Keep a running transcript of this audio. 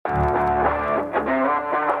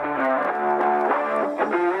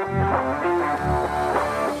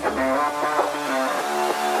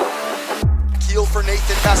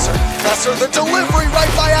Lesser the delivery right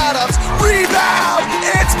by Adams. Rebound!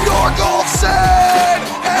 It's Bjorgolfsson!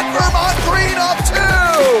 And Vermont Green up 2!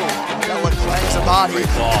 Bella clangs a body.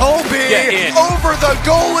 Comby over the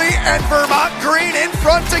goalie and Vermont Green in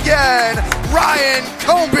front again. Ryan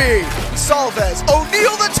Comby. Salvez.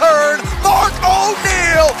 O'Neal the turn. Mark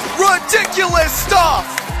O'Neal. Ridiculous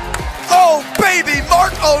stuff. Oh, baby,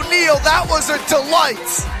 Mark O'Neal. That was a delight.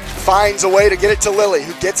 Finds a way to get it to Lilly,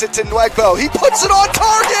 who gets it to Nwegbo. He puts it on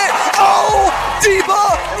target. Oh,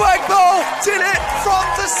 Deba Nwegbo did it from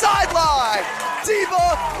the sideline.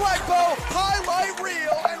 Deba Nwegbo highlight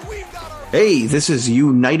reel, and we've got our... Hey, this is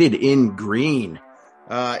United in Green.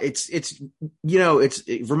 It's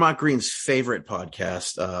Vermont Green's favorite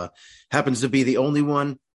podcast. Happens to be the only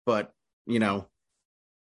one, but we'll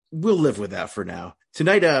live with that for now.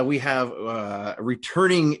 Tonight we have a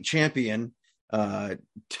returning champion,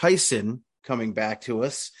 TYSON, coming back to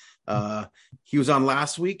us. He was on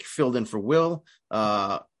last week, filled in for Will.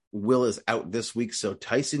 Will is out this week, so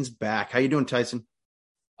TYSON's back. How you doing, TYSON?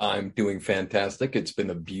 I'm doing fantastic. It's been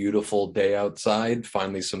a beautiful day outside.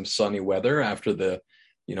 Finally, some sunny weather after the,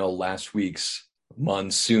 last week's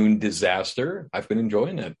monsoon disaster. I've been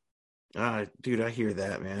enjoying it. Dude, I hear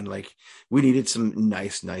that, man. Like, we needed some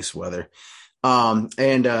nice weather.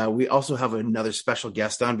 And we also have another special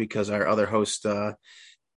guest on because our other host,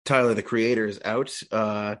 Tyler, the creator, is out.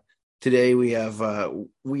 Today we have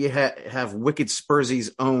Wicked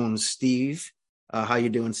SPURSY'S own Steve. How you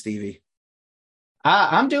doing, Stevie?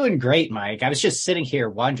 I'm doing great, Mike. I was just sitting here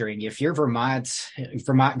wondering if you're Vermont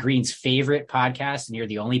Green's favorite podcast and you're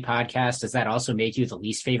the only podcast, does that also make you the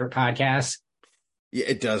least favorite podcast? Yeah,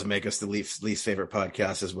 it does make us the least favorite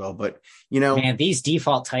podcast as well. But, man, these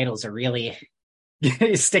default titles are really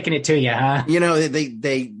sticking it to you, huh?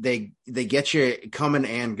 They get you coming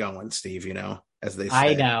and going, Steve, as they say.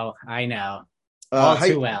 I know. All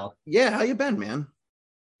too well. Yeah. How you been, man?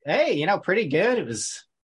 Hey, pretty good. It was,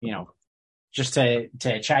 just to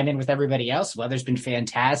chime in with everybody else. Weather's been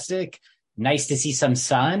fantastic. Nice to see some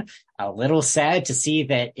sun. A little sad to see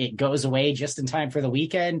that it goes away just in time for the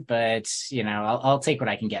weekend, but I'll take what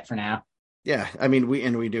I can get for now. Yeah, I mean,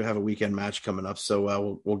 we do have a weekend match coming up,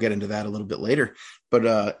 so we'll get into that a little bit later.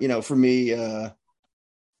 But for me,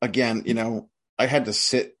 again, I had to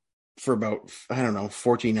sit for about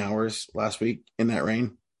 14 hours last week in that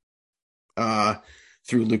rain,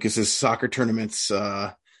 through Lucas's soccer tournaments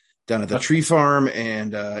down at the tree farm,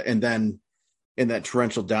 and then in that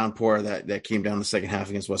torrential downpour that came down the second half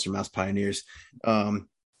against Western Mass Pioneers.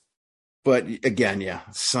 But again, yeah,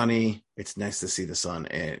 sunny. It's nice to see the sun,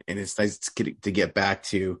 and it's nice to get back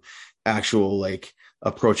to actual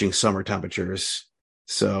approaching summer temperatures.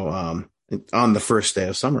 So on the first day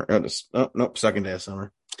of summer, second day of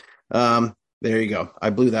summer. There you go.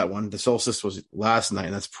 I blew that one. The solstice was last night,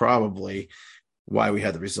 and that's probably why we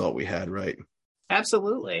had the result we had, right?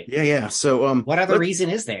 Absolutely. Yeah. So what other reason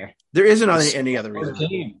is there? There isn't any other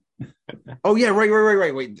reason. Oh yeah,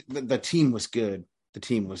 right. Wait, the team was good.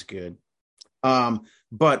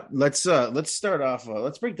 But let's start off.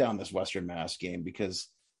 Let's break down this Western Mass game because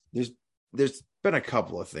there's been a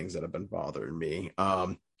couple of things that have been bothering me.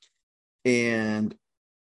 And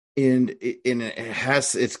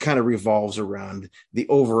it kind of revolves around the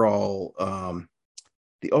overall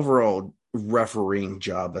refereeing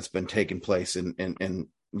job that's been taking place in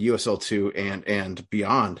USL2 and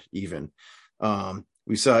beyond. Even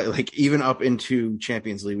we saw even up into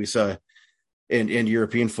Champions League, we saw in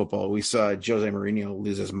European football, we saw Jose Mourinho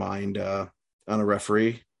lose his mind on a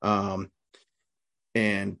referee, and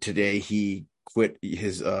today he quit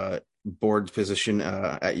his board position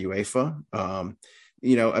at UEFA.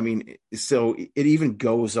 So it even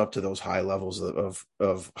goes up to those high levels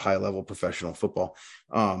of high level professional football.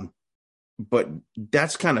 But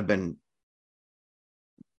that's kind of been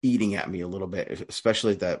eating at me a little bit,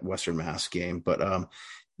 especially at that Western Mass game. But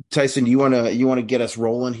TYSON, you want to get us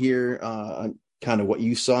rolling here on kind of what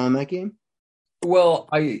you saw in that game? Well,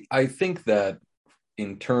 I think that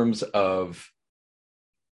in terms of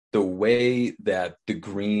the way that the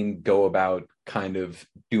Green go about kind of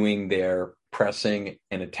doing their pressing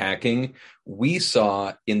and attacking, we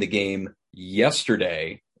saw in the game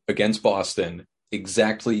yesterday against Boston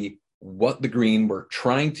exactly what the Green were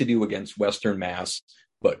trying to do against Western Mass,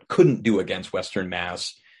 but couldn't do against Western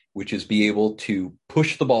Mass, which is be able to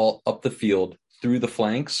push the ball up the field through the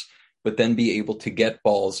flanks, but then be able to get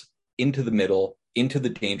balls into the middle, into the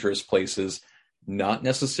dangerous places, not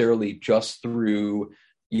necessarily just through,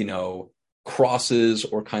 crosses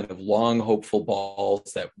or kind of long, hopeful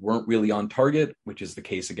balls that weren't really on target, which is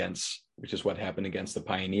what happened against the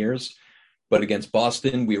Pioneers. But against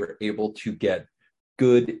Boston, we were able to get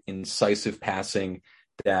good, incisive passing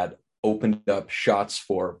that opened up shots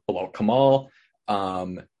for Bilal Kamal.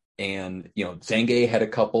 And, Zange had a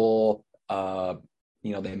couple,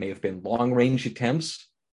 they may have been long range attempts,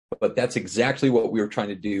 but that's exactly what we were trying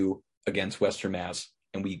to do against Western Mass.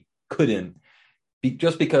 And we couldn't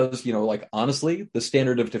just because, honestly, the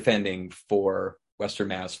standard of defending for Western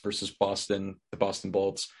Mass versus Boston, the Boston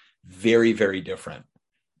Bolts, very, very different.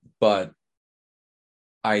 But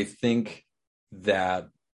I think that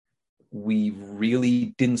we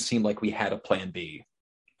really didn't seem like we had a plan B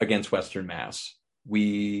against Western Mass.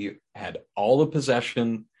 We had all the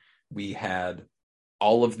possession. We had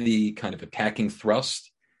all of the kind of attacking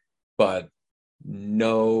thrust, but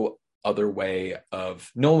no one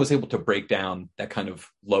was able to break down that kind of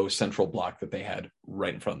low central block that they had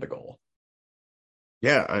right in front of the goal.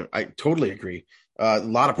 Yeah, I totally agree. A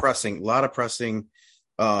lot of pressing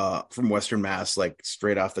from Western Mass, like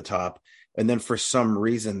straight off the top. And then for some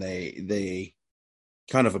reason, they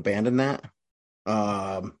kind of abandoned that.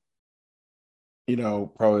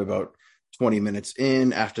 Probably about 20 minutes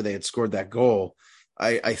in after they had scored that goal.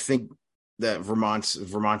 I think that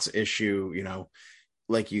Vermont's issue,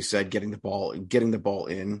 like you said, getting the ball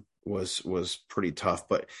in was pretty tough.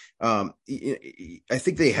 But I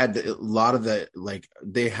think they had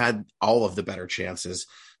they had all of the better chances,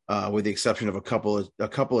 with the exception of a couple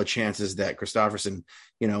of chances that Christopherson,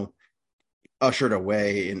 ushered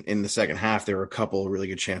away in the second half. There were a couple of really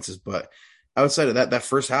good chances, but outside of that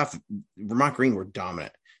first half, Vermont Green were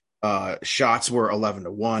dominant. Shots were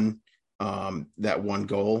 11-1. That one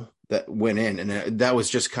goal that went in, and that was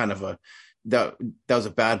just kind of that was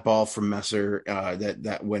a bad ball from Messer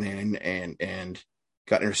that went in and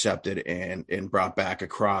got intercepted and brought back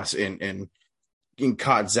across and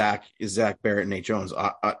caught Zach Barrett and Nate Jones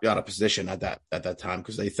out of position at that time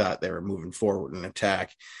because they thought they were moving forward in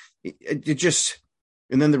attack. It just,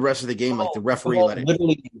 and then the rest of the game, the referee let it.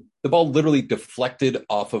 The ball literally deflected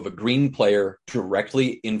off of a Green player directly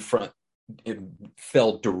in front. It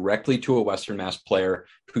fell directly to a Western Mass player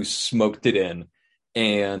who smoked it in.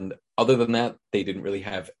 And other than that, they didn't really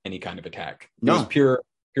have any kind of attack. It was pure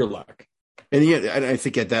luck. And I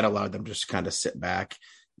think that allowed them to just kind of sit back,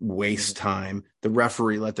 waste time. The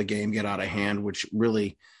referee let the game get out of hand, which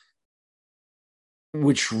really,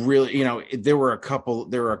 there were a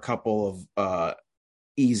couple of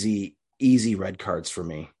easy red cards for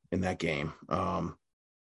me in that game.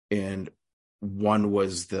 And one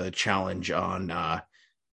was the challenge on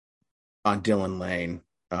Dylan Lane,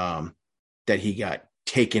 that he got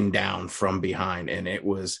taken down from behind. And it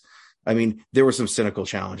was, there were some cynical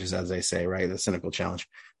challenges, as they say, right? The cynical challenge.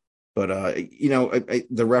 But,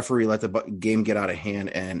 the referee let the game get out of hand.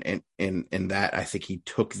 And that, I think he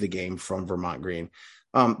took the game from Vermont Green.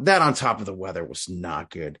 That on top of the weather was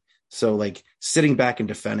not good. So sitting back and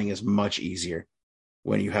defending is much easier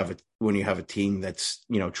when you have a team that's,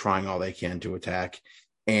 trying all they can to attack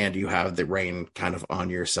and you have the rain kind of on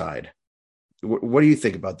your side. What do you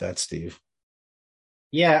think about that, Steve?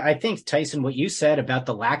 Yeah, I think, Tyson, what you said about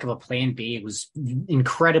the lack of a plan B was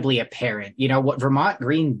incredibly apparent. What Vermont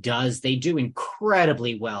Green does, they do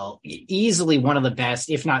incredibly well, easily one of the best,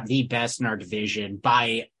 if not the best in our division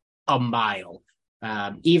by a mile.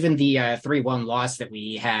 Even the 3-1 loss that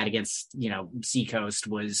we had against, Seacoast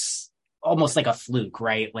was almost like a fluke,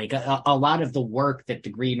 right? Like a lot of the work that the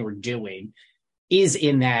Green were doing is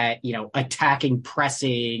in that, attacking,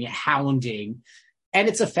 pressing, hounding, and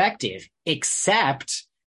it's effective, except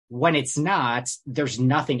when it's not, there's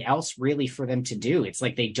nothing else really for them to do. It's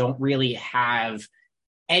like they don't really have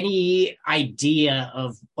any idea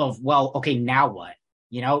of well, okay, now what?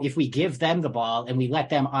 If we give them the ball and we let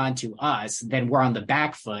them onto us, then we're on the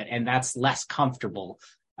back foot, and that's less comfortable.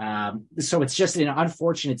 So it's just an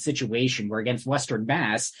unfortunate situation where against Western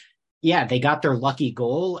Mass, yeah, they got their lucky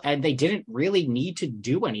goal and they didn't really need to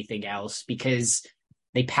do anything else because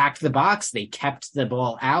they packed the box. They kept the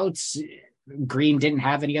ball out. Green didn't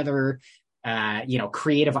have any other,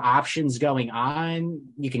 creative options going on.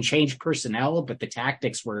 You can change personnel, but the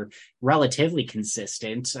tactics were relatively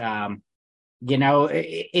consistent.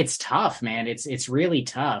 It's tough, man. It's really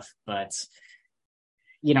tough, but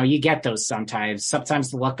you get those sometimes.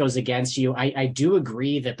 Sometimes the luck goes against you. I do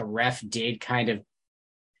agree that the ref did kind of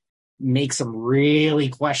make some really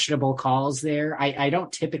questionable calls there. I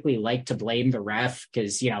don't typically like to blame the ref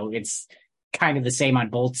because, it's kind of the same on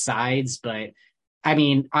both sides, but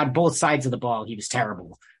on both sides of the ball, he was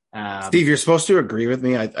terrible. Steve, you're supposed to agree with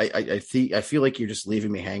me. I feel like you're just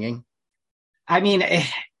leaving me hanging.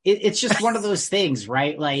 It's just one of those things,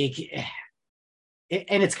 right? Like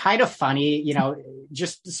and it's kind of funny,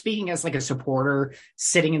 just speaking as like a supporter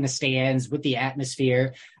sitting in the stands with the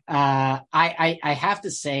atmosphere. I have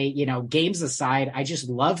to say, games aside, I just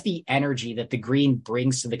love the energy that the green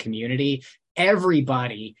brings to the community.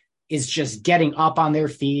 Everybody is just getting up on their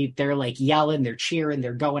feet. They're like yelling, they're cheering,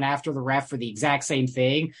 they're going after the ref for the exact same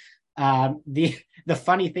thing. The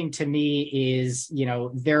funny thing to me is,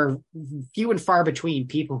 there are few and far between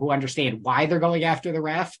people who understand why they're going after the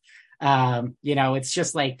ref. It's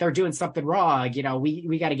just like they're doing something wrong.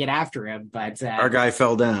 We got to get after him. But our guy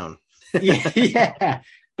fell down. yeah.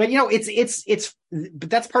 But but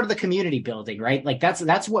that's part of the community building, right? Like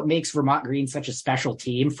that's what makes Vermont Green such a special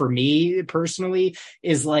team for me personally,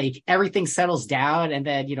 is like everything settles down, and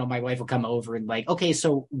then my wife will come over and like, okay,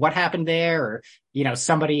 so what happened there? Or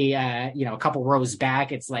somebody a couple rows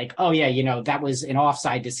back, it's like, oh yeah, that was an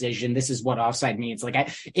offside decision. This is what offside means. Like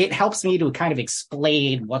it helps me to kind of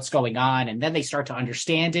explain what's going on, and then they start to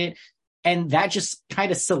understand it. And that just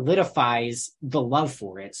kind of solidifies the love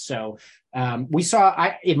for it. So we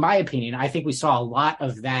saw, in my opinion, I think we saw a lot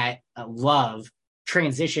of that love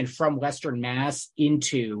transition from Western Mass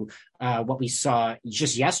into what we saw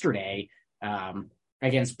just yesterday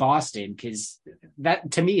against Boston, because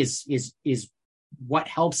that to me is what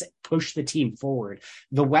helps push the team forward.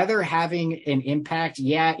 The weather having an impact,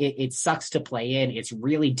 it sucks to play in. It's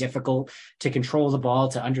really difficult to control the ball,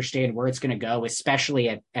 to understand where it's going to go,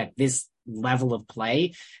 especially at this level of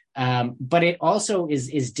play. But it also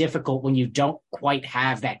is difficult when you don't quite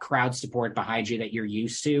have that crowd support behind you that you're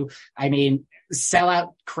used to. I mean,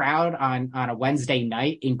 sellout crowd on a Wednesday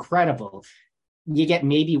night, incredible. You get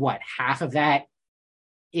maybe half of that,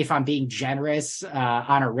 if I'm being generous,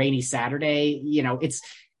 on a rainy Saturday.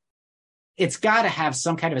 It's got to have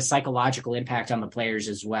some kind of a psychological impact on the players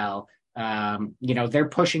as well. They're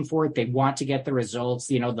pushing for it. They want to get the results.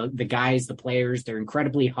 The guys, the players, they're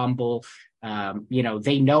incredibly humble.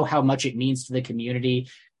 They know how much it means to the community.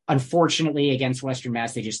 Unfortunately, against Western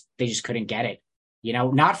Mass, they just couldn't get it.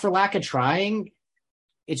 Not for lack of trying.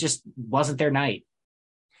 It just wasn't their night.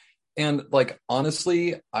 And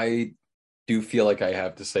honestly, I do feel like I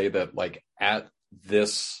have to say that at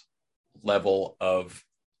this level of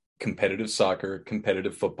competitive soccer,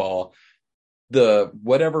 competitive football, the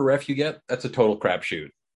whatever ref you get, that's a total crapshoot.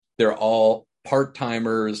 They're all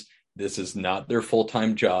part-timers. This is not their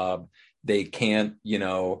full-time job. They can't,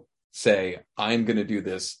 say, I'm going to do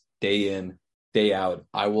this day in, day out.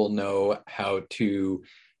 I will know how to,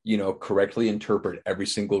 correctly interpret every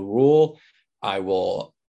single rule. I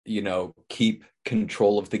will, keep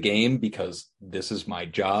control of the game because this is my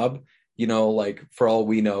job. For all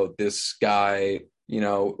we know, this guy,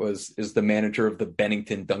 is the manager of the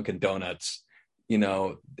Bennington Dunkin' Donuts.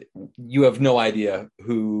 You have no idea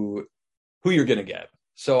who you're going to get.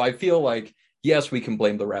 So I feel like, yes, we can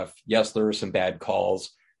blame the ref. Yes, there are some bad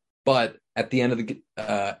calls, but at the end of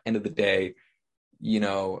the day,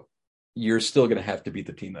 you're still going to have to beat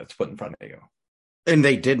the team that's put in front of you. And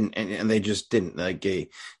they didn't, and they just didn't.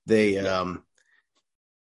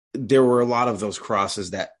 There were a lot of those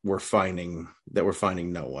crosses that were finding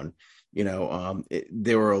no one.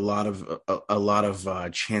 There were a lot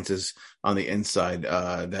of chances on the inside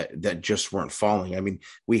that just weren't falling. I mean,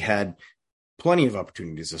 we had plenty of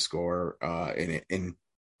opportunities to score, and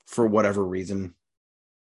for whatever reason,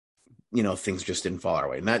 things just didn't fall our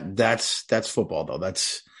way. And that's football, though.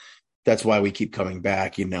 That's why we keep coming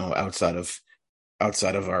back.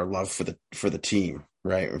 Outside of our love for the team,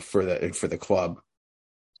 right, for the club.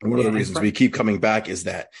 One of the reasons we keep coming back is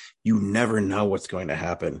that you never know what's going to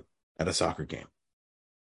happen at a soccer game.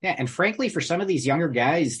 Yeah, and frankly, for some of these younger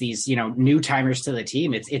guys, these new timers to the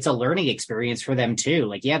team, it's a learning experience for them too.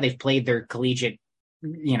 Like, yeah, they've played their collegiate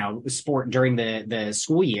sport during the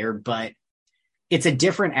school year, but it's a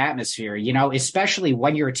different atmosphere. Especially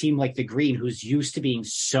when you're a team like the Green, who's used to being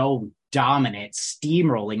so dominant,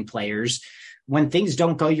 steamrolling players. When things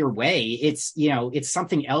don't go your way, it's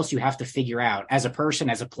something else you have to figure out as a person,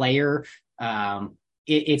 as a player.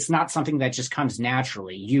 It's not something that just comes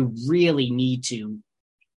naturally. You really need to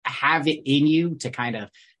have it in you to kind of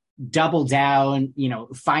double down,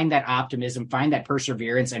 find that optimism, find that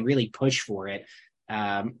perseverance, and really push for it.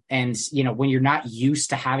 And when you're not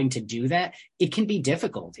used to having to do that, it can be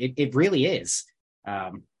difficult. It really is.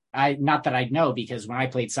 Not that I know, because when I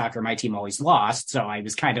played soccer, my team always lost. So I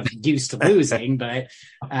was kind of used to losing, but,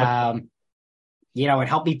 it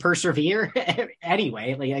helped me persevere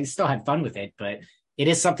anyway. Like, I still had fun with it, but it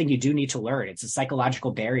is something you do need to learn. It's a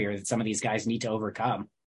psychological barrier that some of these guys need to overcome.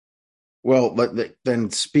 Well, then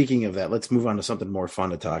speaking of that, let's move on to something more fun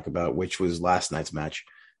to talk about, which was last night's match.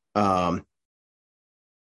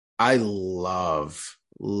 I love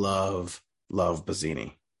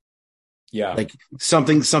Bazzini. Yeah. Like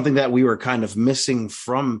something that we were kind of missing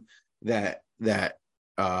from that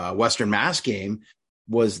Western Mass game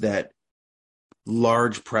was that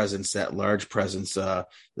large presence, the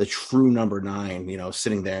true number 9,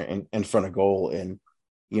 sitting there in front of goal and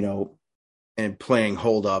playing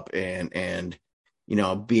hold up and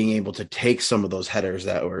being able to take some of those headers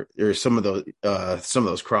that were, or some of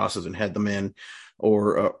those crosses and head them in,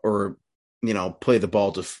 or play the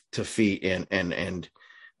ball to feet and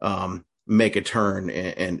make a turn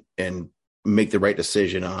and make the right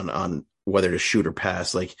decision on whether to shoot or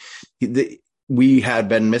pass. Like we had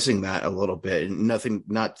been missing that a little bit, and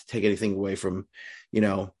not to take anything away from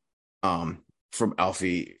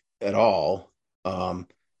Alfie at all.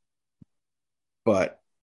 But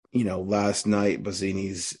last night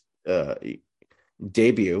Bazzini's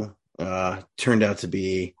debut turned out to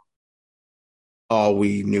be all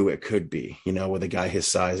we knew it could be, with a guy his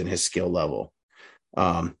size and his skill level.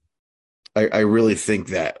 I really think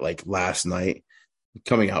that like last night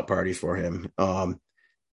coming out party for him.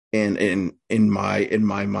 And in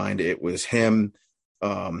my mind, it was him.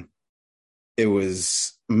 It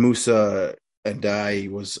was Musa and I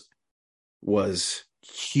was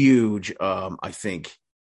huge. I think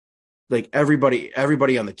like everybody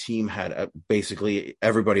on the team basically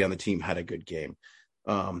everybody on the team had a good game.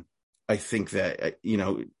 I think that,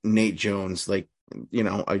 Nate Jones, like,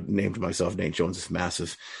 I named myself Nate Jones is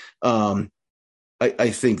massive. I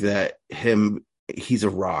think that he's a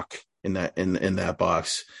rock in that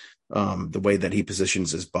box. The way that he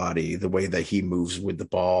positions his body, the way that he moves with the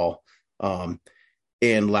ball. And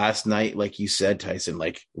last night, like you said, Tyson,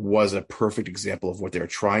 like was a perfect example of what they're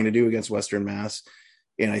trying to do against Western Mass.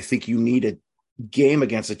 And I think you need a game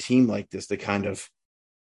against a team like this to kind of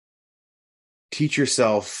teach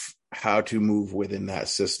yourself how to move within that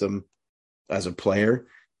system as a player.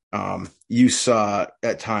 You saw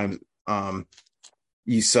at times,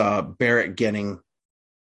 you saw Barrett getting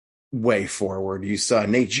way forward. You saw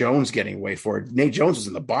Nate Jones getting way forward. Nate Jones was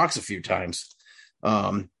in the box a few times.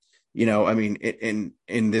 I mean,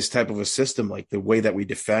 in this type of a system, like the way that we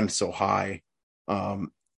defend so high,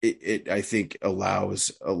 it I think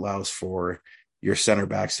allows for your center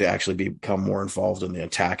backs to actually become more involved in the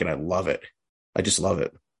attack. And I love it. I just love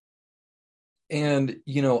it. And,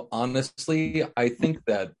 honestly, I think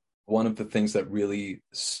that one of the things that really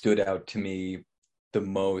stood out to me the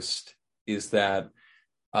most is that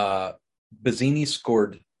Bazzini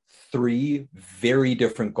scored 3 very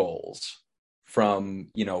different goals from,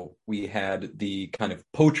 we had the kind of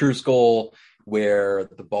poacher's goal where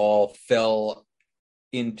the ball fell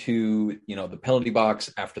into, the penalty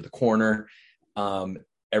box after the corner.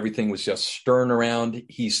 Everything was just stirring around.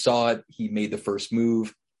 He saw it. He made the first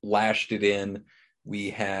move, lashed it in. We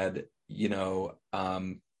had,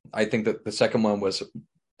 I think that the second one was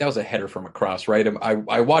a header from across, right?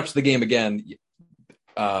 I watched the game again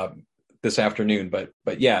this afternoon,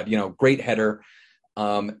 but yeah, great header.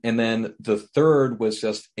 And then the third was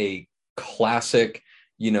just a classic,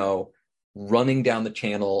 running down the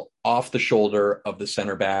channel off the shoulder of the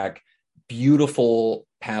center back, beautiful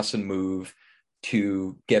pass and move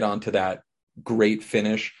to get onto that great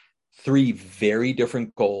finish. 3 very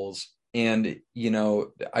different goals. And,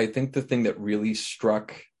 I think the thing that really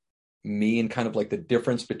struck me and kind of like the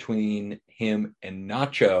difference between him and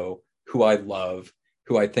Nacho, who I love,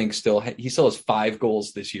 who I think he still has 5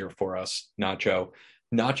 goals this year for us, Nacho.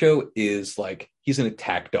 Nacho is like, he's an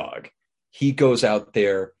attack dog. He goes out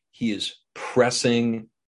there, he is pressing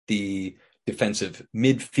the defensive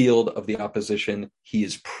midfield of the opposition. He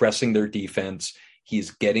is pressing their defense.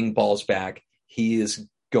 He's getting balls back. He is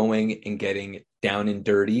going and getting down and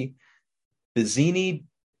dirty. Bazzini,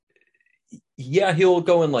 yeah, he'll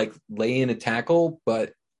go and like lay in a tackle,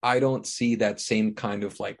 but I don't see that same kind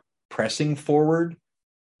of like pressing forward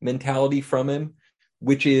mentality from him,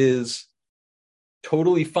 which is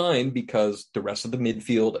totally fine because the rest of the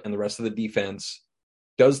midfield and the rest of the defense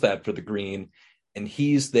does that for the Green, and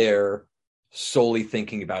he's there solely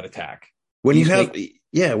thinking about attack. When you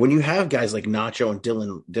have guys like Nacho and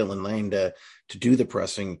Dylan Lane to do the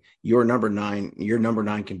pressing, your number 9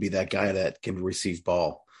 can be that guy that can receive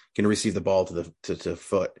the ball to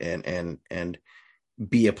foot and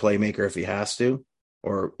be a playmaker if he has to,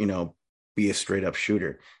 or be a straight up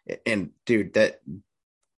shooter. And dude, that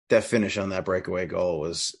finish on that breakaway goal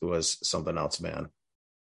was something else, man.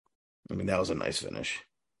 I mean, that was a nice finish.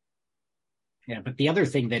 Yeah, but the other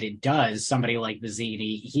thing that it does, somebody like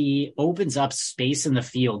Mazzini, he opens up space in the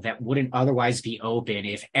field that wouldn't otherwise be open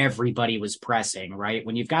if everybody was pressing, right?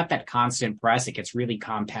 When you've got that constant press, it gets really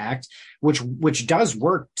compact, which does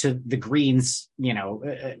work to the Greens.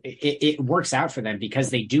 It works out for them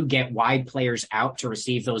because they do get wide players out to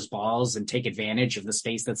receive those balls and take advantage of the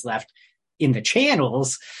space that's left in the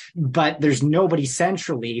channels, but there's nobody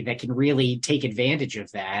centrally that can really take advantage of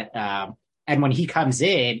that. And when he comes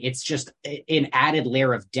in, it's just an added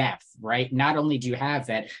layer of depth, right? Not only do you have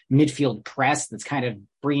that midfield press that's kind of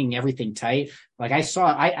bringing everything tight. Like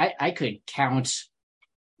I could count,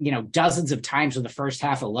 dozens of times in the first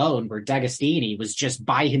half alone where D'Agostini was just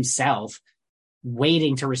by himself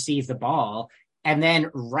waiting to receive the ball. And then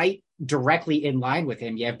right directly in line with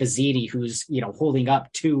him, you have Bazzini, who's, holding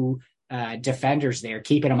up two defenders there,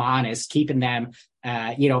 keeping them honest, keeping them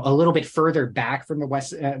a little bit further back from the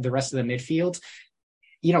rest of the midfield.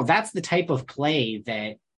 That's the type of play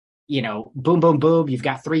that, boom, boom, boom, you've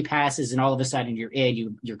got three passes and all of a sudden you're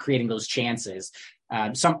in, you're creating those chances.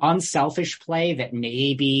 Some unselfish play that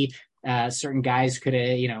maybe certain guys could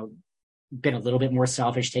have, been a little bit more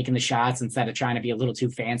selfish, taking the shots instead of trying to be a little too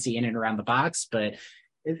fancy in and around the box. But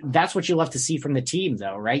that's what you love to see from the team,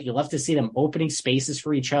 though, right? You love to see them opening spaces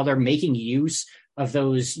for each other, making use of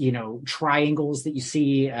those, triangles that you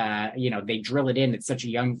see. They drill it in at such a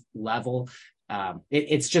young level.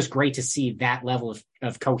 It's just great to see that level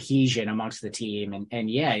of cohesion amongst the team. And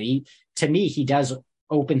yeah, to me, he does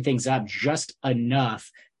open things up just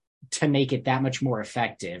enough to make it that much more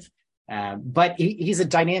effective. But he's a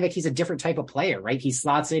different type of player, right? He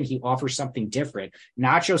slots in, he offers something different.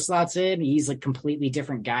 Nacho slots in, he's a completely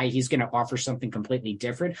different guy. He's going to offer something completely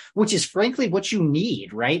different, which is frankly what you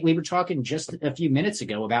need, right? We were talking just a few minutes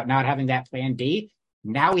ago about not having that plan B.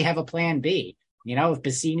 Now we have a plan B. If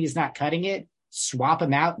Bassini's not cutting it, swap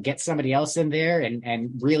him out, get somebody else in there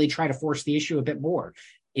and really try to force the issue a bit more.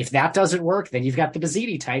 If that doesn't work, then you've got the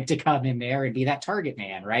Bazzini type to come in there and be that target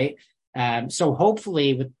man, right? So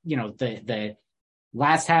hopefully with, the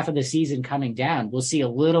last half of the season coming down, we'll see a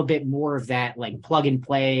little bit more of that, like plug and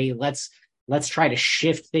play. Let's try to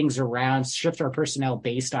shift things around, shift our personnel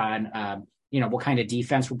based on, what kind of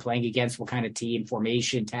defense we're playing against, what kind of team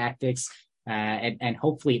formation, tactics, and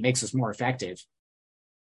hopefully it makes us more effective.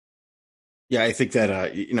 Yeah, I think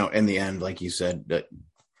that, in the end, like you said, that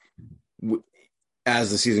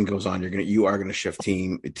as the season goes on, you are going to shift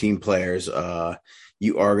team players.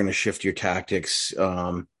 You are going to shift your tactics.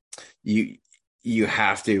 You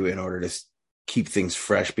have to, in order to keep things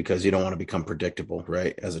fresh, because you don't want to become predictable,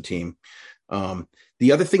 right? As a team.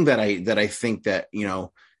 The other thing that I think that,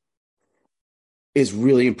 is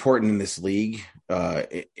really important in this league,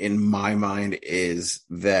 in my mind, is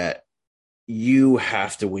that you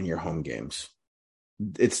have to win your home games.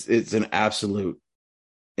 It's an absolute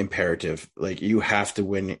imperative. Like, you have to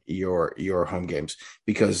win your home games,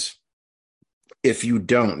 because if you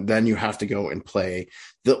don't, then you have to go and play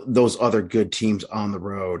those other good teams on the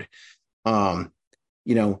road.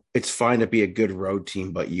 It's fine to be a good road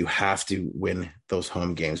team, but you have to win those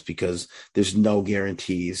home games, because there's no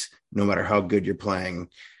guarantees, no matter how good you're playing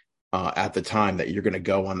at the time, that you're going to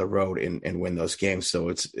go on the road and win those games.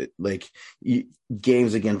 So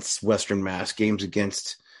games against Western Mass, games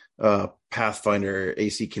against Pathfinder,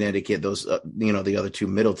 AC Connecticut, those, the other two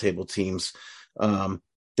middle table teams,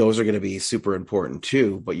 those are going to be super important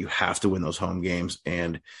too, but you have to win those home games.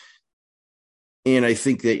 And I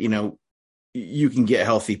think that, you can get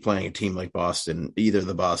healthy playing a team like Boston, either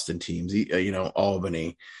the Boston teams,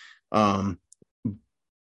 Albany. But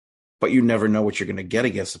you never know what you're going to get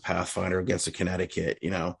against a Pathfinder, against a Connecticut.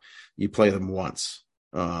 You play them once.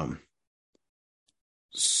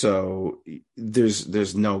 So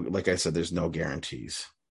there's no, like I said, there's no guarantees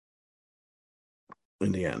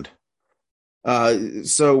in the end.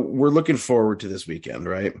 So we're looking forward to this weekend,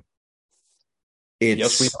 right?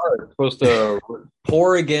 Yes, we are. It's supposed to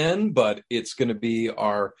pour again, but it's going to be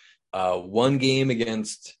our one game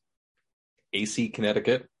against AC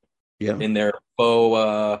Connecticut, in their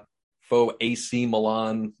faux AC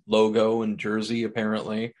Milan logo and jersey,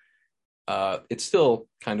 apparently. It still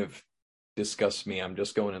kind of disgusts me. I'm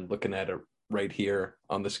just going and looking at it right here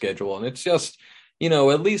on the schedule, and it's just,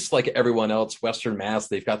 at least like everyone else, Western Mass,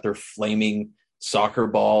 they've got their flaming soccer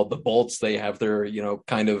ball. The Bolts, they have their,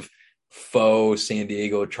 kind of faux San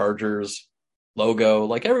Diego Chargers logo.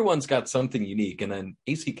 Like, everyone's got something unique. And then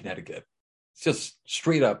AC Connecticut, it's just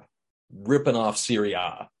straight up ripping off Serie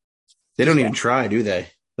A. They don't even try, do they?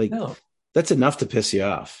 Like, no. That's enough to piss you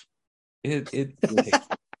off. It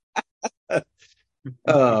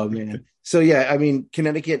Oh man. So yeah, I mean,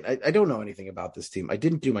 Connecticut. I don't know anything about this team. I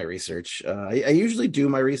didn't do my research. I usually do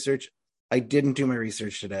my research. I didn't do my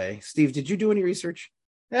research today. Steve, did you do any research?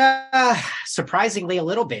 Surprisingly, a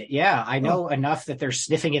little bit. Yeah, I know enough that they're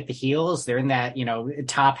sniffing at the heels. They're in that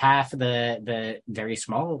top half of the very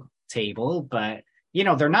small table, but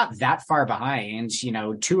they're not that far behind.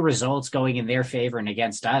 Two results going in their favor and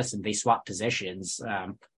against us, and they swap positions.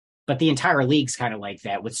 But the entire league's kind of like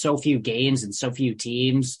that with so few games and so few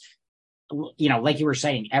teams. Like you were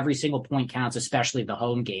saying, every single point counts, especially the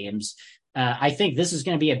home games. I think this is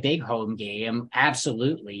going to be a big home game.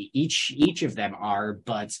 Absolutely. Each of them are.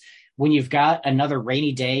 But when you've got another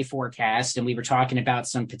rainy day forecast, and we were talking about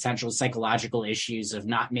some potential psychological issues of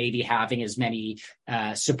not maybe having as many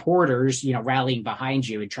supporters, rallying behind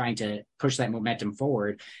you and trying to push that momentum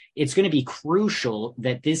forward, it's going to be crucial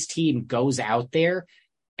that this team goes out there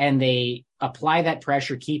and they apply that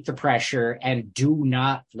pressure, keep the pressure, and do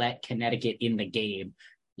not let Connecticut in the game.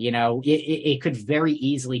 It could very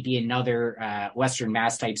easily be another Western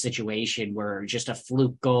Mass type situation where just a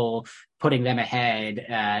fluke goal putting them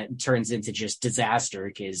ahead turns into just disaster.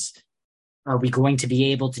 Because are we going to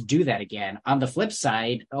be able to do that again? On the flip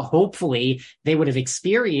side, hopefully they would have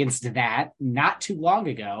experienced that not too long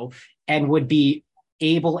ago and would be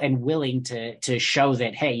able and willing to show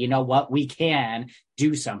that, hey, you know what, we can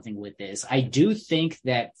do something with this. I do think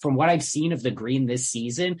that from what I've seen of the Green this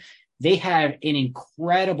season, they have an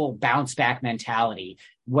incredible bounce back mentality.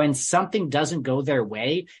 When something doesn't go their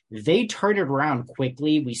way, they turn it around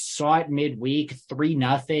quickly. We saw it midweek,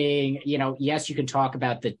 3-0. Yes, you can talk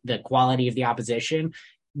about the quality of the opposition,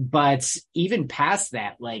 but even past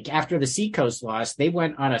that, like after the Seacoast loss, they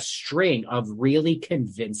went on a string of really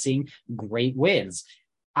convincing great wins.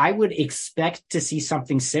 I would expect to see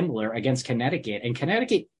something similar against Connecticut. And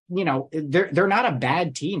Connecticut, they're not a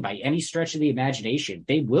bad team by any stretch of the imagination.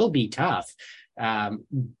 They will be tough.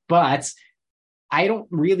 But I don't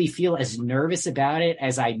really feel as nervous about it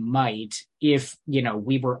as I might if,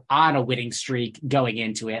 we were on a winning streak going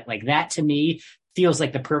into it. Like that to me feels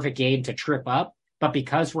like the perfect game to trip up. But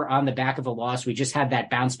because we're on the back of a loss, we just had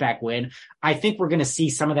that bounce back win. I think we're going to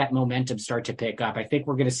see some of that momentum start to pick up. I think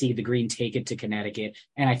we're going to see the Green take it to Connecticut,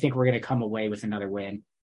 and I think we're going to come away with another win.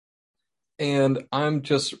 And I'm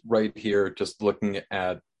just right here, just looking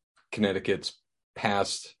at Connecticut's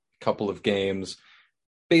past couple of games.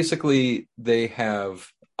 Basically, they have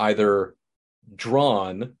either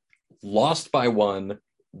drawn, lost by one,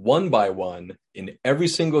 won by one in every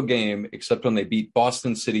single game, except when they beat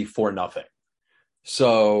Boston City 4-0.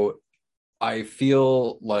 So I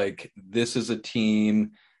feel like this is a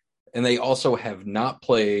team, and they also have not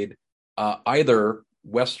played either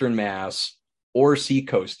Western Mass or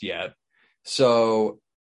Seacoast yet. So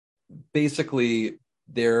basically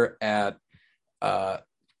they're at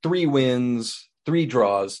 3 wins, 3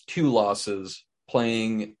 draws, 2 losses,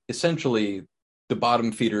 playing essentially the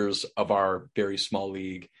bottom feeders of our very small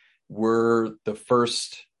league. We're the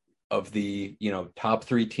first of the top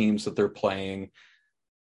 3 teams that they're playing.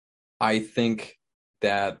 I think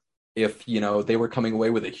that if they were coming away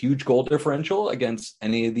with a huge goal differential against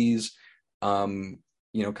any of these kind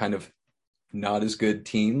of not as good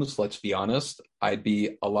teams, let's be honest, I'd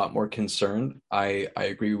be a lot more concerned. I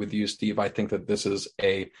agree with you, Steve. I think that this is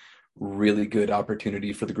a really good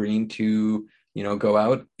opportunity for the Green to go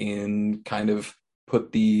out and kind of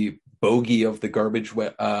put the bogey of the garbage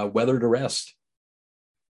weather to rest.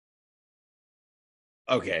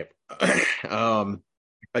 Okay.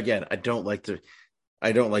 Again, I don't like to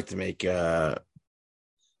make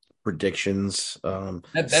predictions.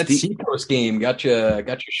 That Seacoast game got you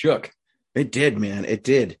shook. It did, man. It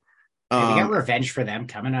did. We got revenge for them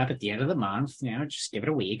coming up at the end of the month. Just give it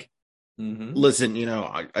a week. Mm-hmm. Listen,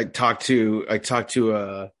 I talked to a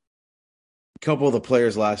couple of the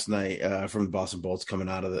players last night from the Boston Bolts coming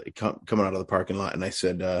out of the parking lot, and I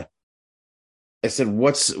said,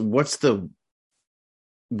 what's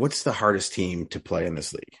the hardest team to play in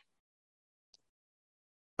this league?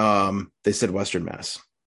 They said Western Mass.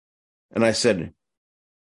 And I said,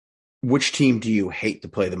 which team do you hate to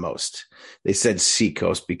play the most? They said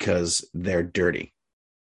Seacoast because they're dirty.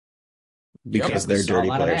 Because they're dirty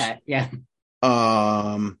players. Yeah.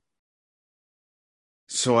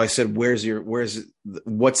 So I said,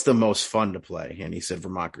 what's the most fun to play? And he said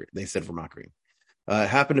Vermont Green. They said Vermont Green. It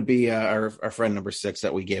happened to be our friend number 6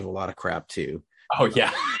 that we gave a lot of crap to. Oh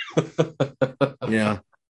yeah.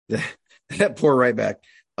 That poor right back.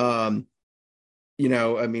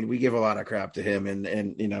 We give a lot of crap to him, and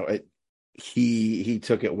he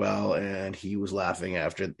took it well, and he was laughing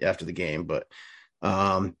after the game. But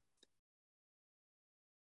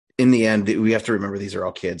in the end, we have to remember these are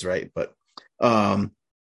all kids, right? But I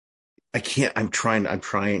can't. I'm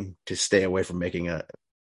trying to stay away from making a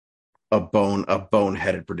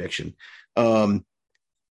boneheaded prediction.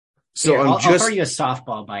 So Here, I'll throw you a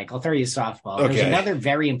softball, Mike. I'll throw you a softball. Okay. There's another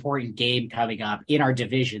very important game coming up in our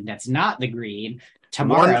division that's not the Green.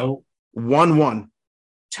 Tomorrow, 1-1.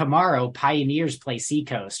 Tomorrow, Pioneers play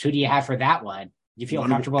Seacoast. Who do you have for that one? You feel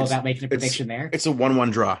comfortable about making a prediction there? It's a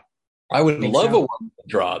 1-1 draw. I would love a 1-1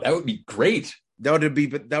 draw. That would be great. That would be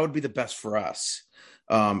the best for us,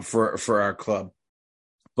 for our club.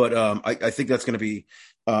 But I think that's going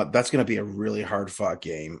to be a really hard fought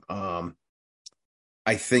game.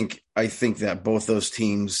 I think that both those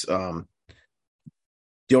teams don't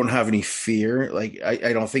have any fear. Like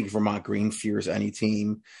I don't think Vermont Green fears any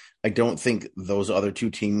team. I don't think those other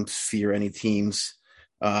two teams fear any teams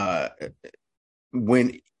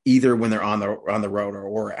when they're on the road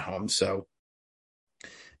or at home. So,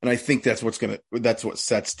 and I think that's what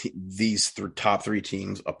sets these top three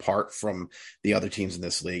teams apart from the other teams in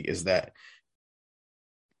this league, is that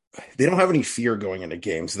they don't have any fear going into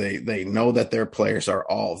games. They know that their players are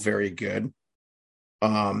all very good,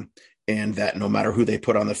 and that no matter who they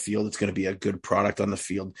put on the field, it's going to be a good product on the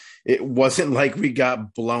field. It wasn't like we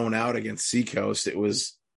got blown out against Seacoast. It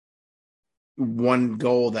was one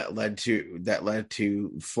goal that led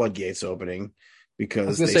to floodgates opening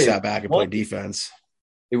because they sat back and played defense.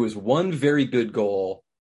 It was one very good goal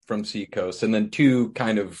from Seacoast, and then two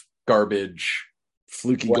kind of garbage,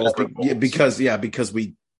 fluky goals. Because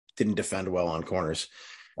we didn't defend well on corners.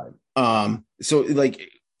 Right. So like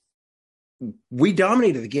we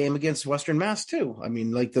dominated the game against Western Mass too. I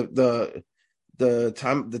mean, like the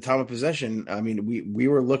time of possession. I mean, we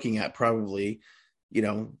were looking at probably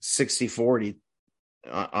 60-40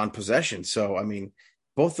 on possession. So I mean,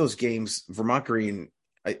 both those games, Vermont Green,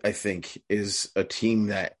 I think, is a team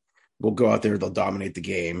that will go out there. They'll dominate the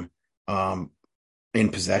game in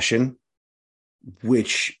possession,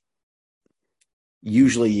 which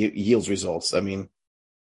usually yields results. I mean,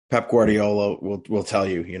 Pep Guardiola will tell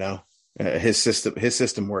you, his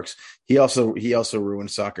system works. He also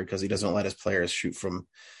ruins soccer because he doesn't let his players shoot from,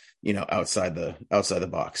 outside the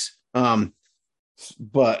box.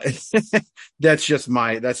 But that's just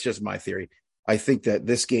my theory. I think that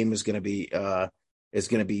this game is going to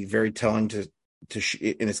be very telling and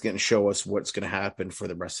it's going to show us what's going to happen for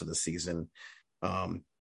the rest of the season.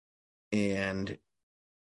 And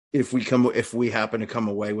if we happen to come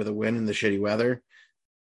away with a win in the shitty weather,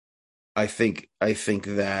 I think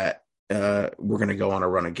that we're going to go on a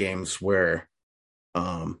run of games where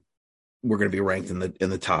we're going to be ranked in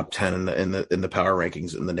the top 10 in the power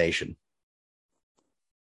rankings in the nation.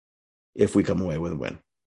 If we come away with a win.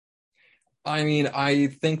 I mean, I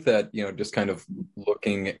think that, just kind of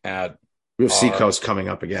looking at we have Seacoast coming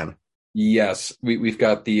up again. Yes, we've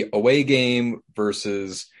got the away game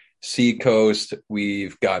versus Seacoast.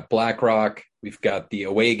 We've got BlackRock. We've got the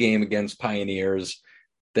away game against Pioneers.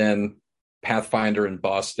 Then Pathfinder in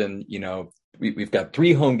Boston. We've got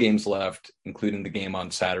 3 home games left, including the game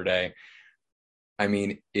on Saturday. I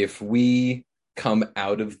mean, if we come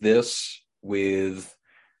out of this with,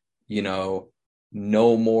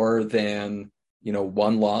 no more than,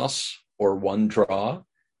 1 loss or 1 draw,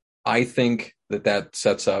 I think that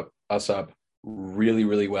sets us up really,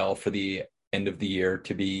 really well for the end of the year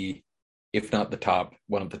to be, if not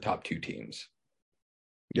one of the top 2 teams.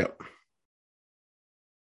 Yep.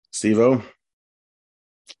 Steve-O?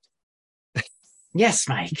 Yes,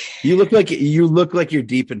 Mike. You look like you're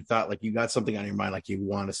deep in thought, like you got something on your mind, like you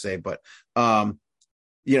want to say, but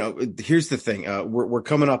here's the thing. We're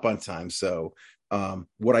coming up on time, so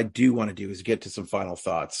what I do want to do is get to some final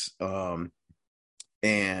thoughts.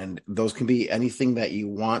 And those can be anything that you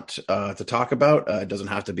want to talk about. It doesn't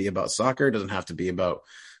have to be about soccer. It doesn't have to be about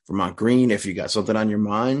Vermont Green. If you got something on your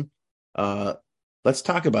mind, let's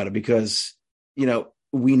talk about it, because,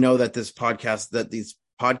 we know that these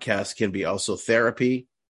podcasts can be also therapy,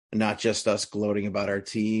 not just us gloating about our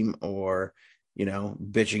team or,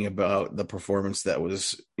 bitching about the performance that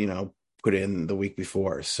was, put in the week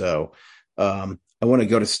before. So I want to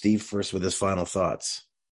go to Steve first with his final thoughts.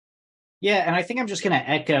 Yeah, and I think I'm just going to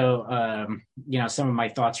echo, some of my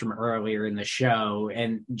thoughts from earlier in the show,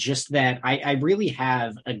 and just that I really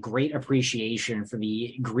have a great appreciation for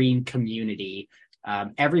the Green community.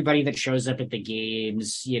 Everybody that shows up at the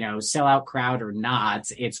games, sellout crowd or not,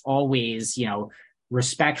 it's always,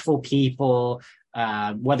 respectful people,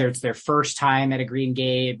 whether it's their first time at a Green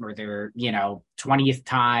game or their, 20th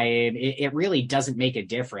time. It really doesn't make a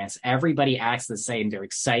difference. Everybody acts the same. They're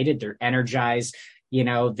excited. They're energized.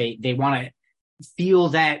 They want to feel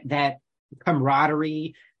that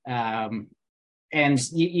camaraderie And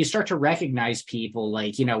you start to recognize people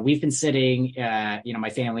like, we've been sitting,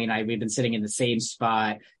 my family and I, we've been sitting in the same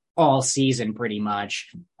spot all season pretty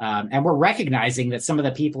much. And we're recognizing that some of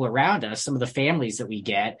the people around us, some of the families that we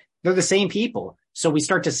get, they're the same people. So we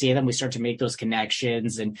start to see them, we start to make those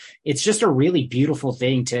connections. And it's just a really beautiful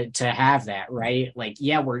thing to have that, right? Like,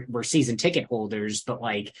 yeah, we're season ticket holders, but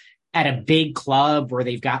like at a big club where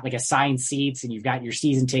they've got like assigned seats and you've got your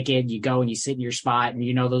season ticket, you go and you sit in your spot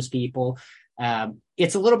and those people.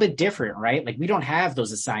 It's a little bit different, right? Like we don't have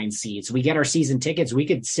those assigned seats. We get our season tickets. We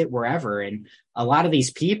could sit wherever. And a lot of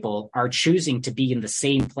these people are choosing to be in the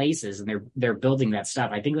same places and they're building that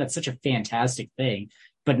stuff. I think that's such a fantastic thing.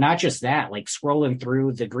 But not just that, like scrolling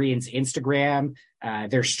through the Greens Instagram,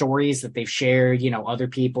 their stories that they've shared, other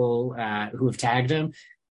people who have tagged them.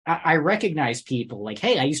 I recognize people like,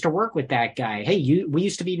 hey, I used to work with that guy. Hey, we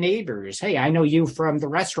used to be neighbors. Hey, I know you from the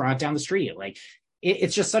restaurant down the street. Like,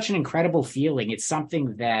 it's just such an incredible feeling. It's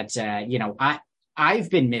something that, I've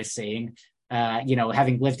been missing,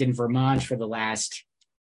 having lived in Vermont for the last,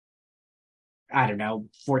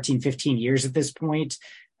 14, 15 years at this point.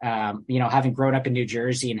 Having grown up in New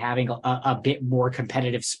Jersey and having a bit more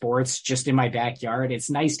competitive sports just in my backyard, it's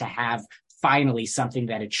nice to have finally something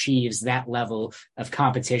that achieves that level of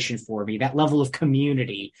competition for me, that level of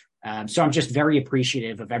community. So I'm just very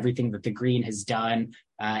appreciative of everything that the Green has done,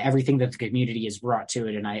 everything that the community has brought to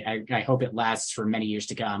it. And I hope it lasts for many years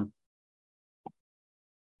to come.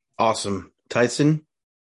 Awesome. Tyson?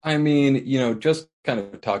 I mean, just kind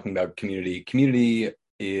of talking about community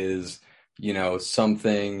is,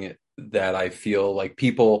 something that I feel like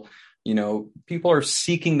people are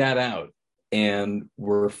seeking that out, and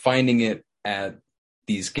we're finding it at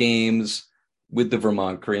these games with the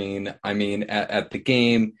Vermont Green. I mean, at the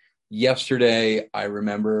game yesterday, I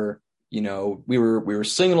remember, we were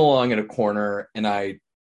singing along in a corner and I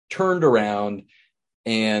turned around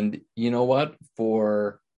and you know what?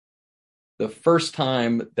 For the first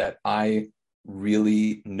time that I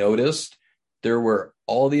really noticed, there were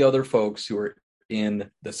all the other folks who were in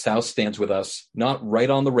the South stands with us, not right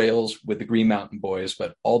on the rails with the Green Mountain Boys,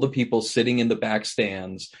 but all the people sitting in the back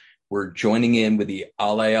stands were joining in with the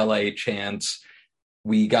LA chants.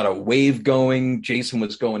 We got a wave going. Jason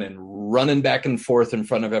was going and running back and forth in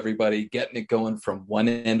front of everybody, getting it going from one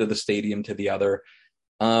end of the stadium to the other.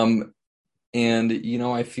 And,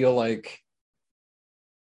 I feel like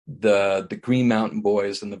the Green Mountain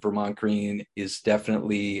Boys and the Vermont Green is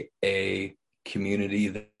definitely a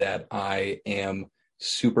community that I am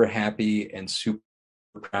super happy and super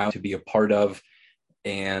proud to be a part of.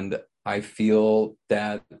 And I feel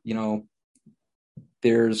that,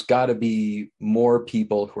 there's got to be more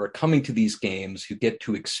people who are coming to these games who get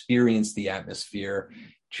to experience the atmosphere,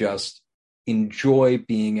 just enjoy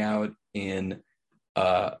being out in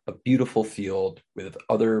a beautiful field with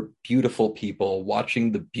other beautiful people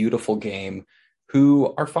watching the beautiful game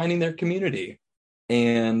who are finding their community.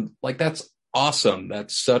 And like, that's awesome.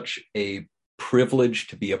 That's such a privilege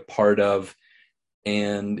to be a part of.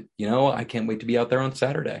 And, I can't wait to be out there on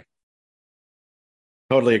Saturday.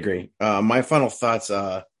 Totally agree. My final thoughts,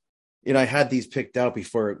 I had these picked out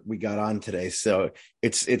before we got on today. So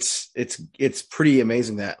it's pretty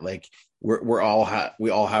amazing that like we all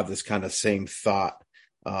have this kind of same thought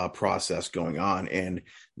process going on. And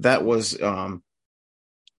that was, in our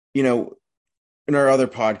other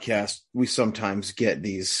podcast, we sometimes get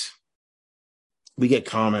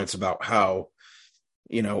comments about how,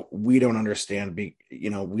 we don't understand, we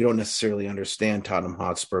don't necessarily understand Tottenham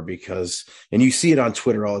Hotspur because, and you see it on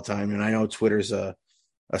Twitter all the time. And I know Twitter's a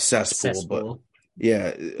cesspool, but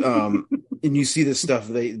yeah. And you see this stuff,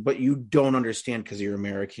 but you don't understand because you're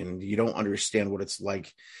American. You don't understand what it's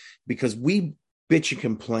like because we bitch and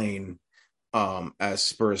complain as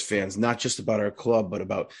Spurs fans, not just about our club, but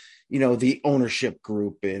about, the ownership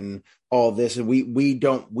group and all this. And we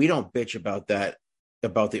don't bitch about that,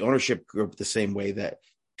 about the ownership group the same way that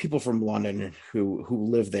people from London who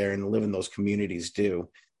live there and live in those communities do.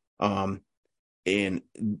 And,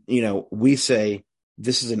 we say,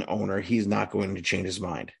 this is an owner. He's not going to change his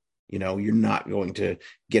mind. You're not going to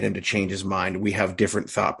get him to change his mind. We have different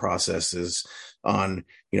thought processes on,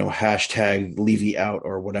 hashtag Levy out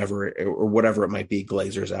or whatever it might be,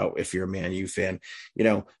 Glazers out if you're a Man U fan.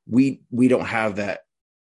 We don't have that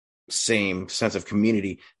same sense of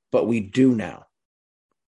community, but we do now.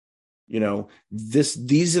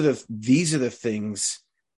 These are the things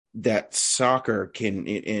that soccer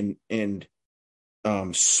can and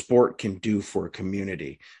sport can do for a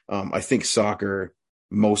community. I think soccer,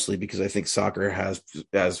 mostly because I think soccer has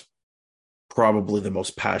probably the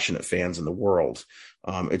most passionate fans in the world.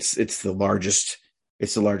 It's the largest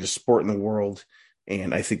It's the largest sport in the world.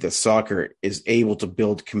 And I think that soccer is able to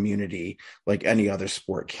build community like any other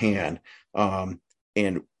sport can.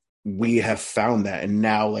 And we have found that. And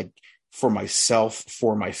now, like, for myself,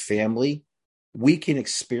 for my family, we can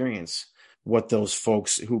experience what those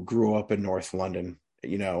folks who grew up in North London,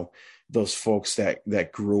 those folks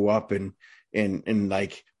that grew up in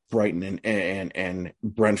like Brighton and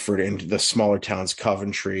Brentford and the smaller towns,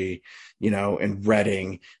 Coventry, and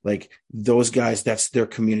Reading, like those guys, that's their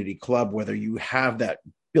community club. Whether you have that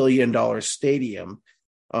 $1 billion stadium,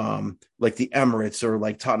 like the Emirates or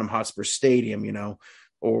like Tottenham Hotspur Stadium,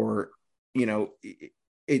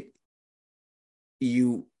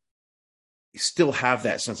 you still have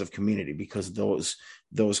that sense of community because those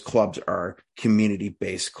clubs are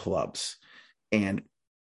community-based clubs. And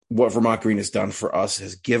what Vermont Green has done for us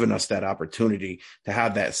has given us that opportunity to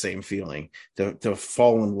have that same feeling, to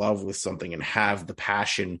fall in love with something and have the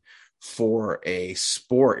passion for a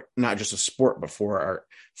sport, not just a sport, but for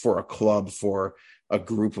a club, for a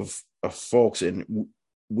group of folks. And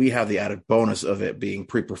we have the added bonus of it being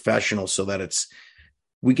pre-professional, so that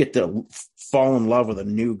we get to fall in love with a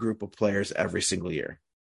new group of players every single year,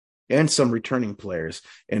 and some returning players.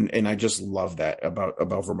 And I just love that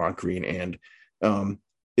about Vermont Green. And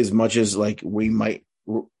as much as like we might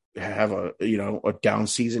have a down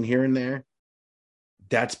season here and there,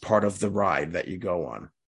 that's part of the ride that you go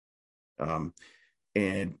on.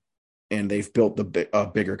 And they've built a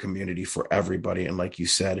bigger community for everybody. And like you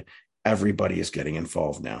said, everybody is getting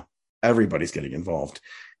involved now. Everybody's getting involved.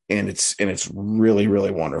 And it's really,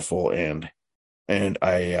 really wonderful. And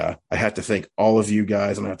I have to thank all of you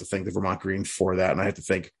guys, and I have to thank the Vermont Green for that. And I have to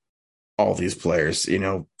thank all these players.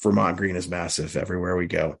 Vermont Green is massive everywhere we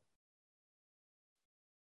go.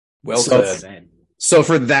 Well said. So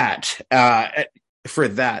for that,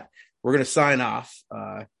 we're going to sign off.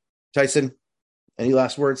 Tyson, any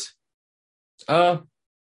last words? No,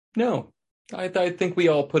 I think we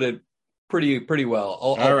all put it pretty well.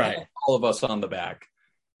 All right. All of us on the back.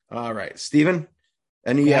 All right. Steven,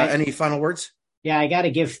 any final words? Yeah, I got to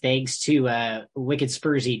give thanks to Wicked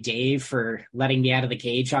Spursy Dave for letting me out of the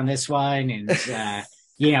cage on this one, and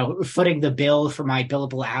footing the bill for my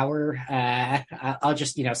billable hour. I'll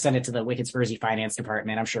just send it to the Wicked Spursy finance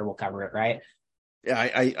department. I'm sure we'll cover it, right? Yeah,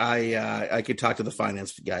 I could talk to the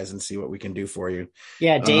finance guys and see what we can do for you.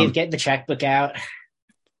 Yeah, Dave, get the checkbook out.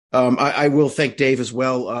 I will thank Dave as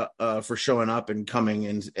well for showing up and coming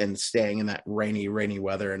and staying in that rainy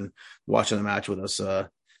weather and watching the match with us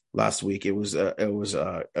last week. It was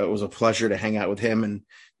a pleasure to hang out with him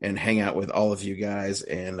and hang out with all of you guys,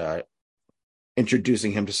 and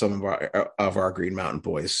introducing him to some of our Green Mountain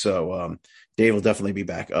boys. So Dave will definitely be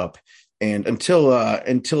back up. And until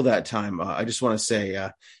that time, I just want to say,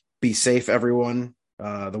 be safe, everyone.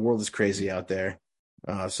 The world is crazy out there.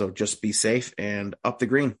 So just be safe and up the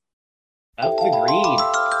green. Up the green.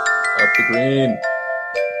 Up the green.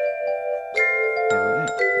 All right.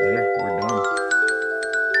 There, we're done.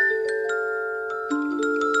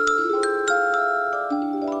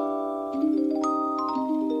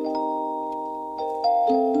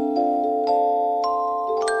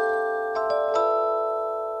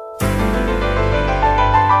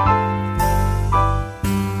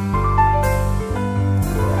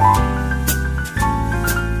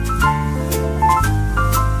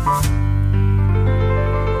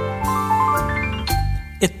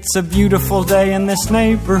 It's a beautiful day in this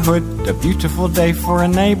neighborhood, a beautiful day for a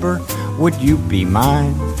neighbor. Would you be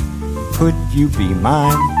mine? Could you be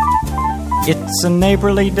mine? It's a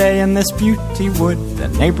neighborly day in this beauty wood, a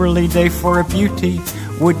neighborly day for a beauty.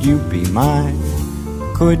 Would you be mine?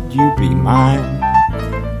 Could you be mine?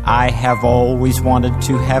 I have always wanted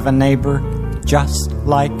to have a neighbor just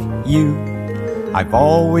like you. I've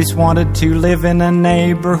always wanted to live in a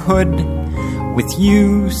neighborhood with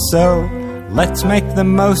you, so let's make the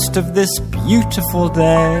most of this beautiful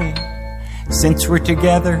day. Since we're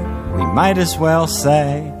together, we might as well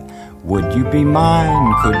say, would you be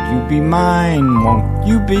mine? Could you be mine? Won't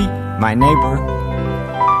you be my neighbor?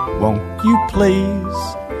 Won't you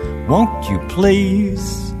please? Won't you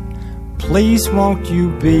please? Please won't you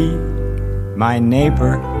be my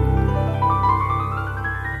neighbor?